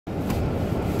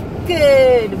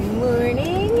Good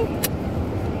morning.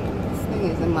 This thing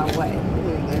is in my way.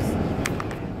 Look at this.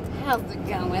 How's it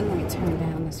going? Let me turn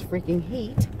down this freaking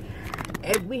heat.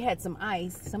 And we had some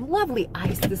ice, some lovely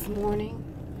ice this morning.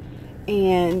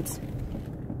 And,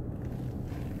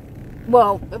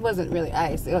 well, it wasn't really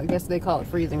ice. I guess they call it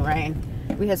freezing rain.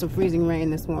 We had some freezing rain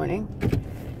this morning.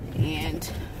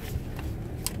 And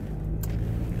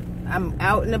I'm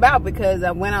out and about because I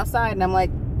went outside and I'm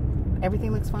like,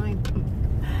 everything looks fine.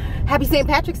 Happy St.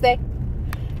 Patrick's Day.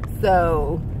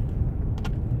 So,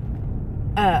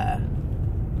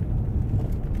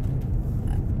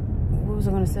 what was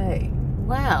I going to say?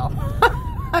 Wow.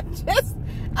 I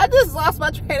just lost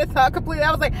my train of thought completely.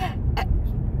 I was like,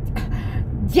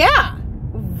 yeah,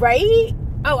 right?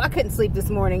 Oh, I couldn't sleep this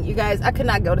morning. You guys, I could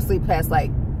not go to sleep past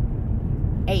like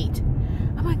 8.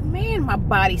 I'm like, man, my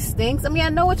body stinks. I mean, I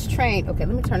know it's trained. Okay,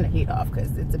 let me turn the heat off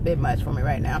because it's a bit much for me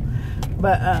right now.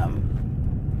 But,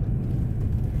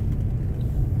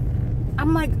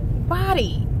 I'm like,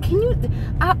 body, can you,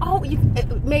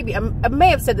 maybe, I may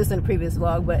have said this in a previous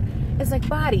vlog, but it's like,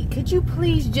 body, could you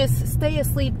please just stay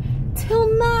asleep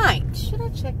till 9? Should I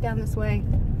check down this way?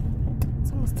 It's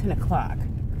almost 10 o'clock.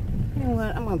 You know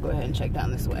what? I'm going to go ahead and check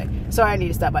down this way. Sorry, I need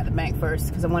to stop by the bank first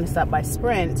because I want to stop by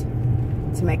Sprint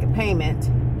to make a payment.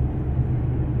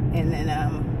 And then,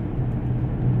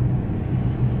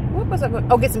 what was I going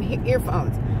to, oh, get some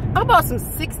earphones. I bought some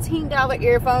 $16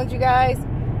 earphones, you guys.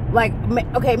 Like,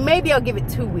 okay, maybe I'll give it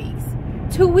 2 weeks.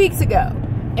 2 weeks ago.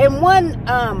 And one,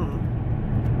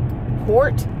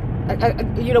 port,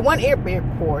 you know, one ear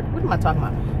port, what am I talking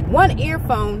about? One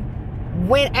earphone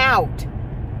went out.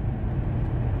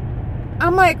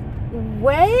 I'm like,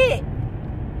 what?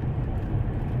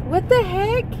 What the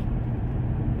heck?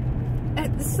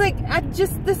 It's like,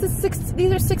 these are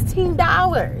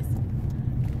 $16.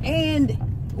 And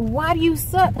why do you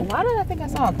suck? Why did I think I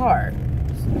saw a car?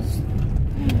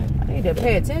 I need to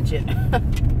pay attention.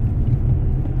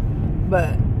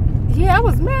 But yeah, I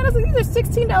was mad. I was like, these are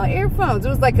 $16 earphones. It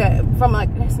was like from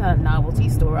like, that's not a novelty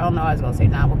store. I don't know, I was gonna say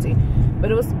novelty, but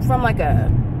it was from like I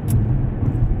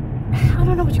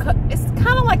don't know what you call it. It's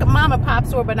kind of like a mom and pop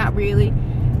store, but not really.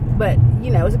 But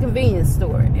you know, it's a convenience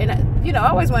store, and you know, I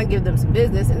always want to give them some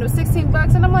business. And it was 16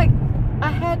 bucks, and I'm like, I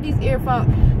had these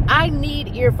earphones. I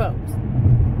need earphones.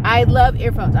 I love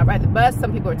earphones. I ride the bus.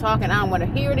 Some people are talking. I don't want to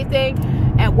hear anything.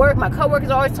 At work, my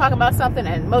coworkers are always talking about something,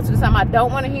 and most of the time I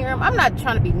don't want to hear them. I'm not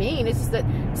trying to be mean. It's just that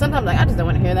sometimes, like, I just don't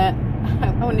want to hear that.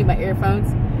 I want to need my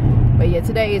earphones. But yeah,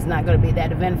 today is not going to be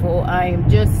that eventful. I am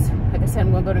just, like I said,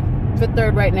 I'm going to go to Fifth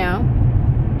Third right now,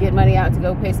 get money out to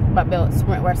go pay my bill at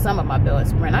Sprint, or some of my bill at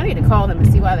Sprint. I need to call them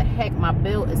and see why the heck my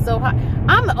bill is so high.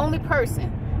 I'm the only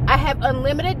person. I have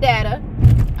unlimited data.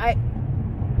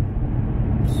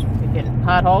 Freaking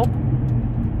pothole.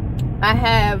 I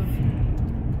have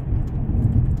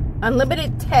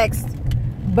unlimited text,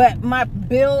 but my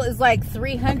bill is like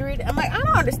 $300. I'm like, I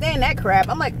don't understand that crap.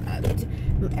 I'm like,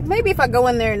 maybe if I go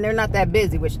in there and they're not that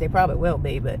busy, which they probably will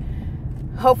be, but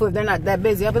hopefully if they're not that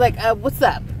busy, I'll be like, what's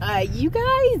up? You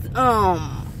guys,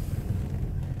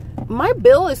 my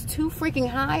bill is too freaking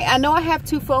high. I know I have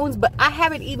 2 phones, but I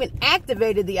haven't even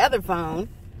activated the other phone.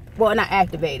 Well, not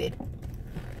activated.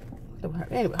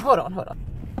 Anyway, hold on. I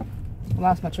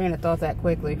lost my train of thought that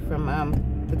quickly from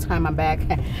the time I'm back.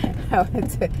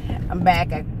 I'm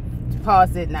back. I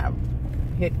paused it and I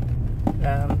hit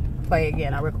play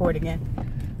again. I record again.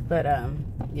 But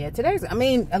yeah, today's, I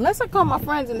mean, unless I call my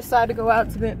friends and decide to go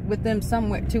out with them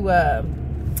somewhere to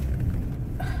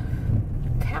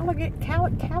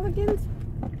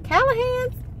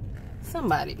Callahan's?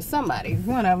 Somebody,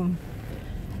 one of them.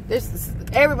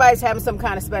 Everybody's having some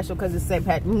kind of special because it's St.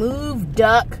 Patrick. Move,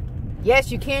 duck. Yes,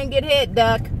 you can get hit,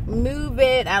 duck. Move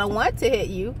it. I don't want to hit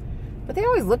you. But they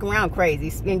always look around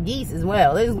crazy. And geese as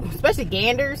well. Especially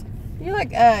ganders. You're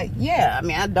like, yeah, I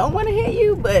mean, I don't want to hit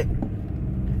you, but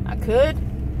I could.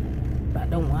 But I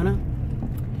don't want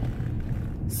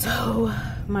to. So,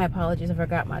 my apologies. I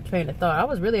forgot my train of thought. I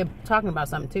was really talking about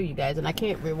something too, you guys. And I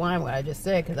can't rewind what I just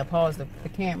said because I paused the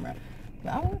camera.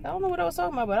 I don't know what I was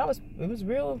talking about, but it was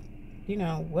real, you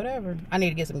know, whatever. I need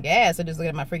to get some gas. I just look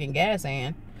at my freaking gas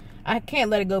hand. I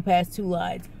can't let it go past 2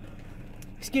 lines.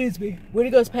 Excuse me. When it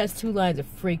goes past 2 lines, it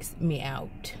freaks me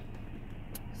out.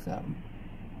 So,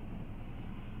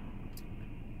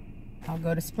 I'll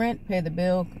go to Sprint, pay the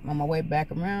bill, on my way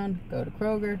back around, go to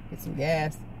Kroger, get some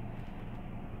gas.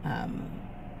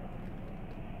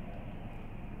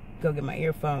 Go get my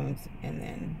earphones, and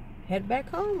then head back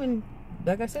home and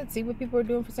like I said, see what people are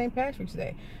doing for St. Patrick's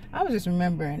Day. I was just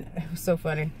remembering, it was so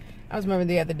funny. I was remembering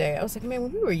the other day, I was like, man,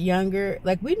 when we were younger,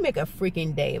 like, we'd make a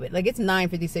freaking day of it. Like, it's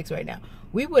 9:56 right now.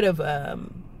 We would have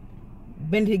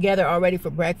been together already for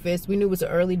breakfast. We knew it was an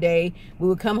early day. We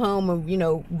would come home and, you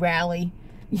know, rally,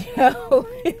 you know,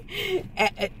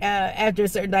 after a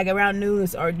certain, like, around noon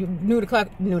or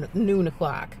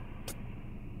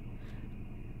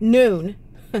noon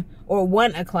or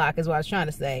 1 o'clock is what I was trying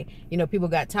to say. You know, people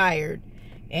got tired,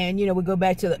 and, you know, we go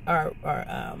back to our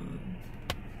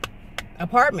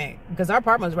apartment, because our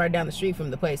apartment was right down the street from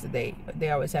the place that they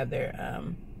always have their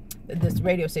this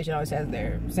radio station always has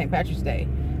their St. Patrick's Day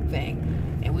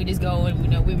thing. And we just go and, you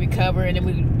know, we recover, and then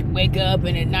we wake up,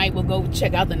 and at night we'll go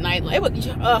check out the nightlife.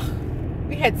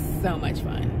 We had so much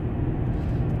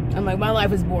fun. I'm like, my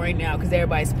life is boring now because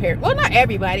everybody's paired. Well, not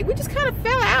everybody. We just kind of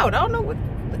fell out. I don't know what,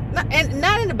 and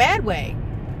not in a bad way,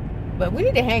 but we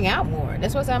need to hang out more.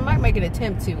 That's why I might make an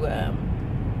attempt to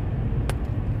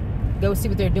go see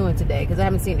what they're doing today, because I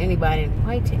haven't seen anybody in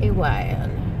quite a while.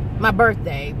 My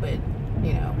birthday, but,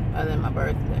 you know, other than my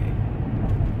birthday.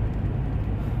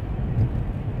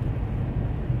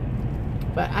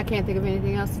 But I can't think of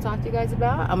anything else to talk to you guys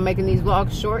about. I'm making these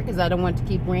vlogs short because I don't want to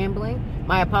keep rambling.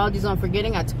 My apologies on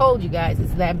forgetting. I told you guys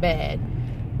it's that bad.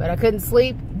 But I couldn't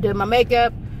sleep, did my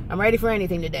makeup. I'm ready for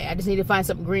anything today. I just need to find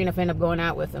something green if I end up going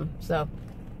out with them. So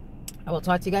I will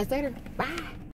talk to you guys later. Bye.